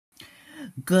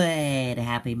Good,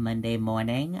 happy Monday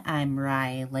morning. I'm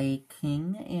Riley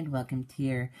King, and welcome to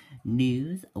your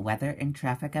news, weather, and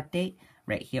traffic update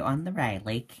right here on the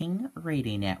Riley King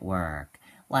Radio Network.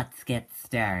 Let's get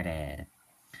started.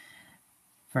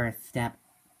 First step,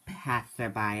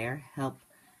 passerby help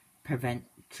prevent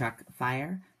truck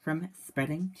fire from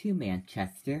spreading to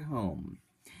Manchester home.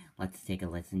 Let's take a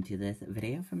listen to this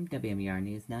video from WMUR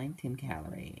News 9, Tim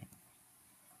Callery.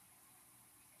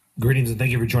 Greetings and thank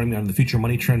you for joining me on the Future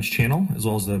Money Trends channel, as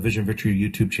well as the Vision Victory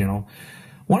YouTube channel.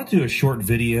 I wanted to do a short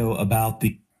video about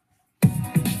the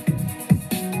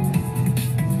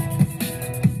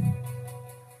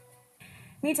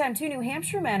Meantime, two New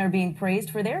Hampshire men are being praised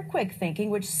for their quick thinking,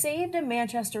 which saved a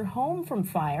Manchester home from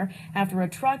fire after a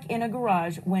truck in a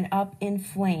garage went up in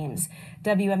flames.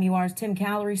 WMUR's Tim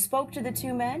Callery spoke to the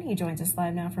two men. He joins us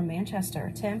live now from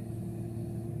Manchester. Tim?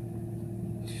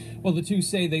 Well, the two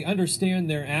say they understand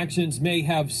their actions may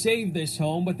have saved this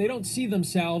home, but they don't see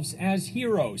themselves as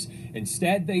heroes.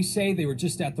 Instead, they say they were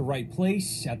just at the right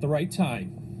place at the right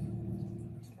time.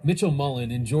 Mitchell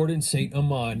Mullen and Jordan St.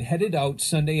 Amand headed out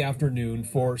Sunday afternoon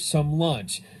for some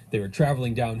lunch. They were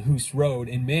traveling down Hoos Road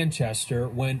in Manchester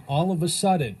when all of a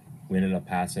sudden, we ended up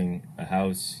passing a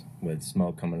house with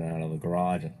smoke coming out of the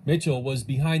garage. Mitchell was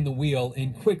behind the wheel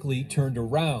and quickly turned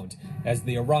around. As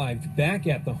they arrived back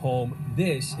at the home,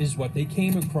 this is what they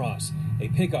came across: a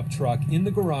pickup truck in the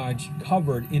garage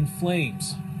covered in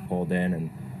flames. Pulled in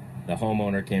and the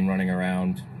homeowner came running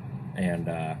around and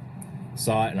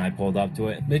saw it, and I pulled up to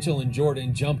it. Mitchell and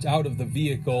Jordan jumped out of the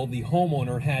vehicle. The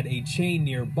homeowner had a chain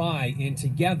nearby, and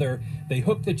together they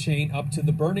hooked the chain up to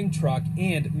the burning truck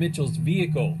and Mitchell's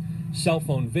vehicle. Cell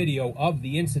phone video of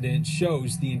the incident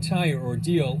shows the entire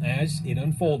ordeal as it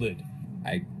unfolded.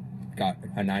 I got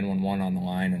a 911 on the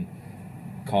line and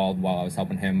called while I was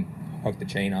helping him hook the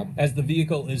chain up. As the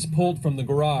vehicle is pulled from the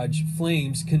garage,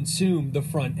 flames consume the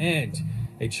front end.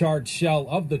 A charred shell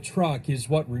of the truck is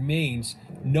what remains.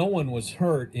 No one was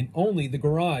hurt, and only the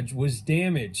garage was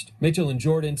damaged. Mitchell and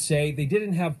Jordan say they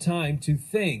didn't have time to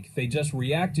think. They just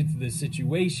reacted to the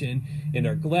situation and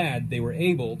are glad they were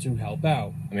able to help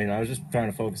out. I mean, I was just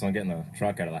trying to focus on getting the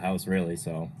truck out of the house, really,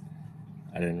 so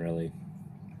I didn't really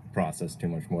process too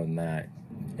much more than that.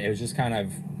 It was just kind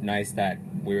of nice that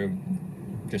we were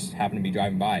just happened to be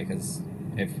driving by, because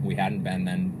if we hadn't been,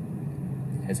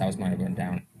 then his house might have burned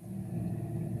down.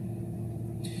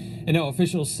 And now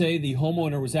officials say the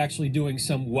homeowner was actually doing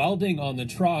some welding on the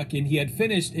truck, and he had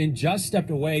finished and just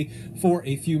stepped away for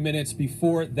a few minutes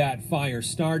before that fire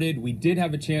started. We did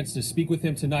have a chance to speak with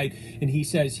him tonight, and he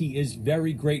says he is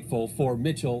very grateful for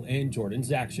Mitchell and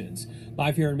Jordan's actions.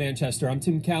 Live here in Manchester, I'm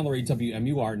Tim Callery,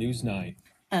 WMUR News 9.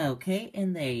 Okay,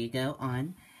 and there you go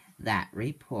on that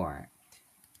report.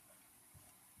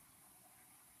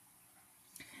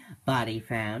 Body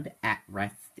found at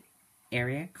rest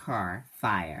area car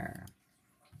fire.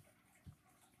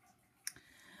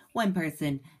 One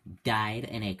person died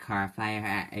in a car fire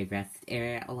at a rest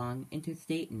area along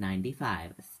Interstate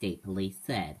 95, state police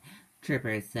said.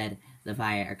 Troopers said the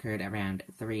fire occurred around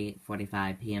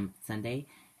 3:45 p.m. Sunday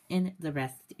in the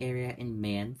rest area in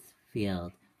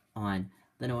Mansfield on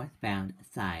the northbound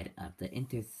side of the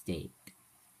interstate.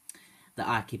 The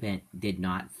occupant did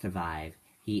not survive.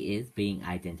 He is being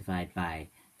identified by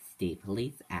state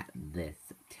police at this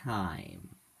time.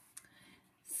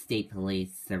 State police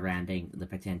surrounding the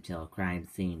potential crime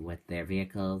scene with their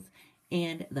vehicles,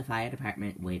 and the fire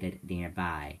department waited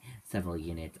nearby. Several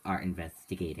units are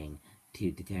investigating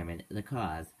to determine the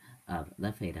cause of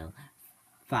the fatal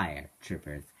fire,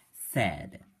 troopers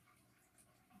said.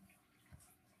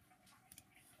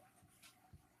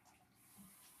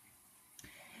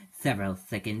 Several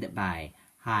sickened by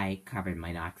high carbon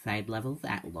monoxide levels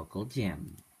at local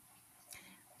gym.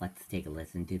 Let's take a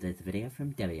listen to this video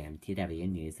from WMTW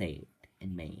News 8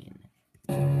 in Maine.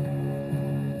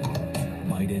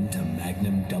 Bite into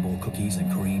Magnum Double Cookies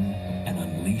and Cream and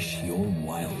unleash your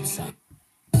wild side.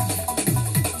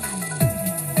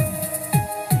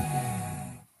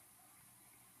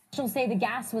 Officials say the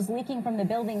gas was leaking from the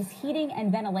building's heating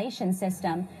and ventilation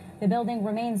system. The building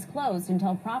remains closed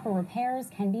until proper repairs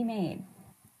can be made.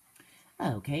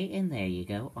 Okay, and there you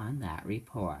go on that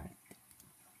report.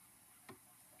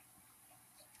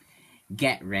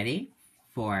 Get ready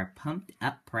for pumped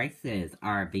up prices,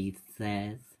 RBC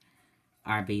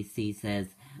says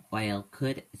oil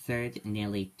could surge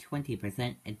nearly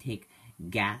 20% and take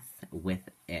gas with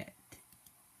it.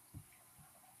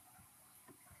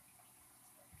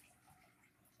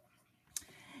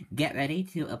 Get ready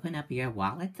to open up your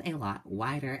wallets a lot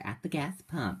wider at the gas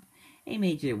pump. A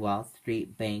major Wall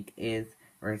Street bank is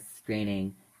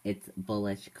restraining its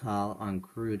bullish call on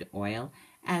crude oil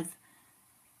as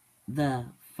the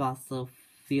fossil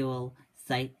fuel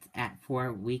sites at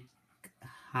 4-week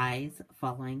highs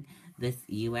following this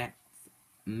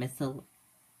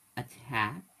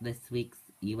week's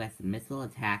U.S. missile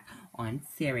attack on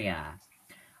Syria.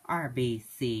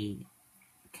 RBC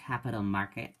Capital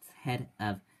Markets head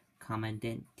of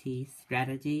commodity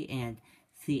strategy and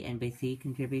CNBC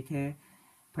contributor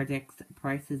predicts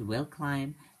prices will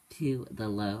climb to the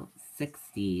low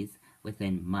 60s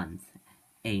within months,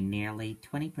 a nearly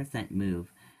 20%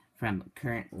 move from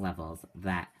current levels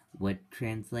that would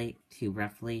translate to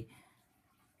roughly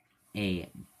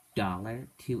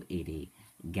 $1.280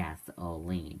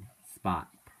 gasoline spot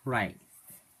price.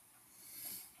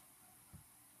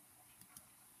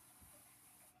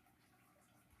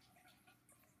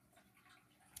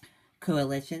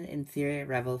 Coalition in Syria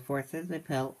rebel forces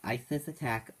repel ISIS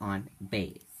attack on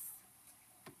base.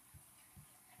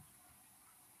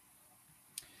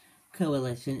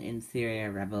 Coalition in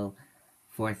Syria rebel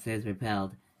forces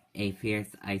repelled a fierce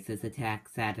ISIS attack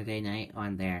Saturday night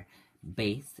on their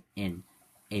base in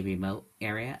a remote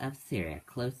area of Syria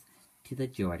close to the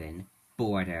Jordan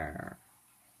border.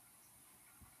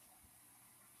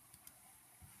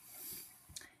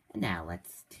 And now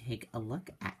let's take a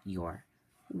look at your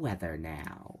weather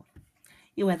now.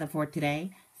 Your weather for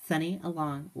today, sunny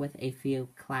along with a few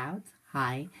clouds,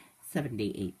 high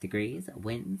 78 degrees,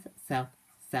 winds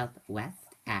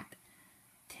south-southwest at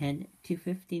 10 to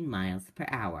 15 miles per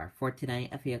hour. For tonight,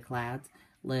 a few clouds,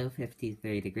 low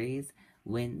 53 degrees,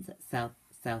 winds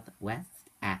south-southwest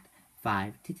at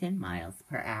 5 to 10 miles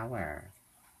per hour.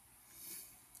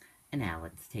 And now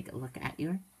let's take a look at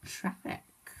your traffic.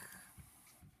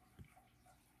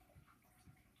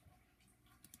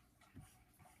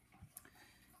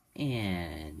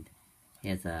 And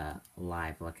here's a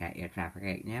live look at your traffic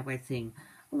right now. We're seeing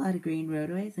a lot of green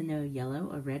roadways and no yellow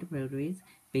or red roadways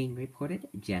being reported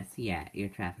just yet. Your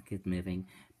traffic is moving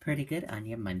pretty good on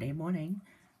your Monday morning.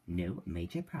 No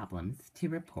major problems to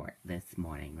report this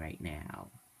morning right now.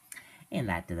 And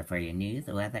that does it for your news,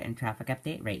 weather, and traffic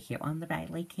update right here on the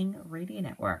Riley King Radio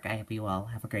Network. I hope you all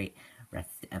have a great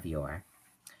rest of your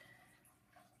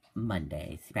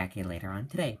Monday. See you back here later on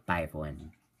today. Bye,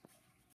 everyone.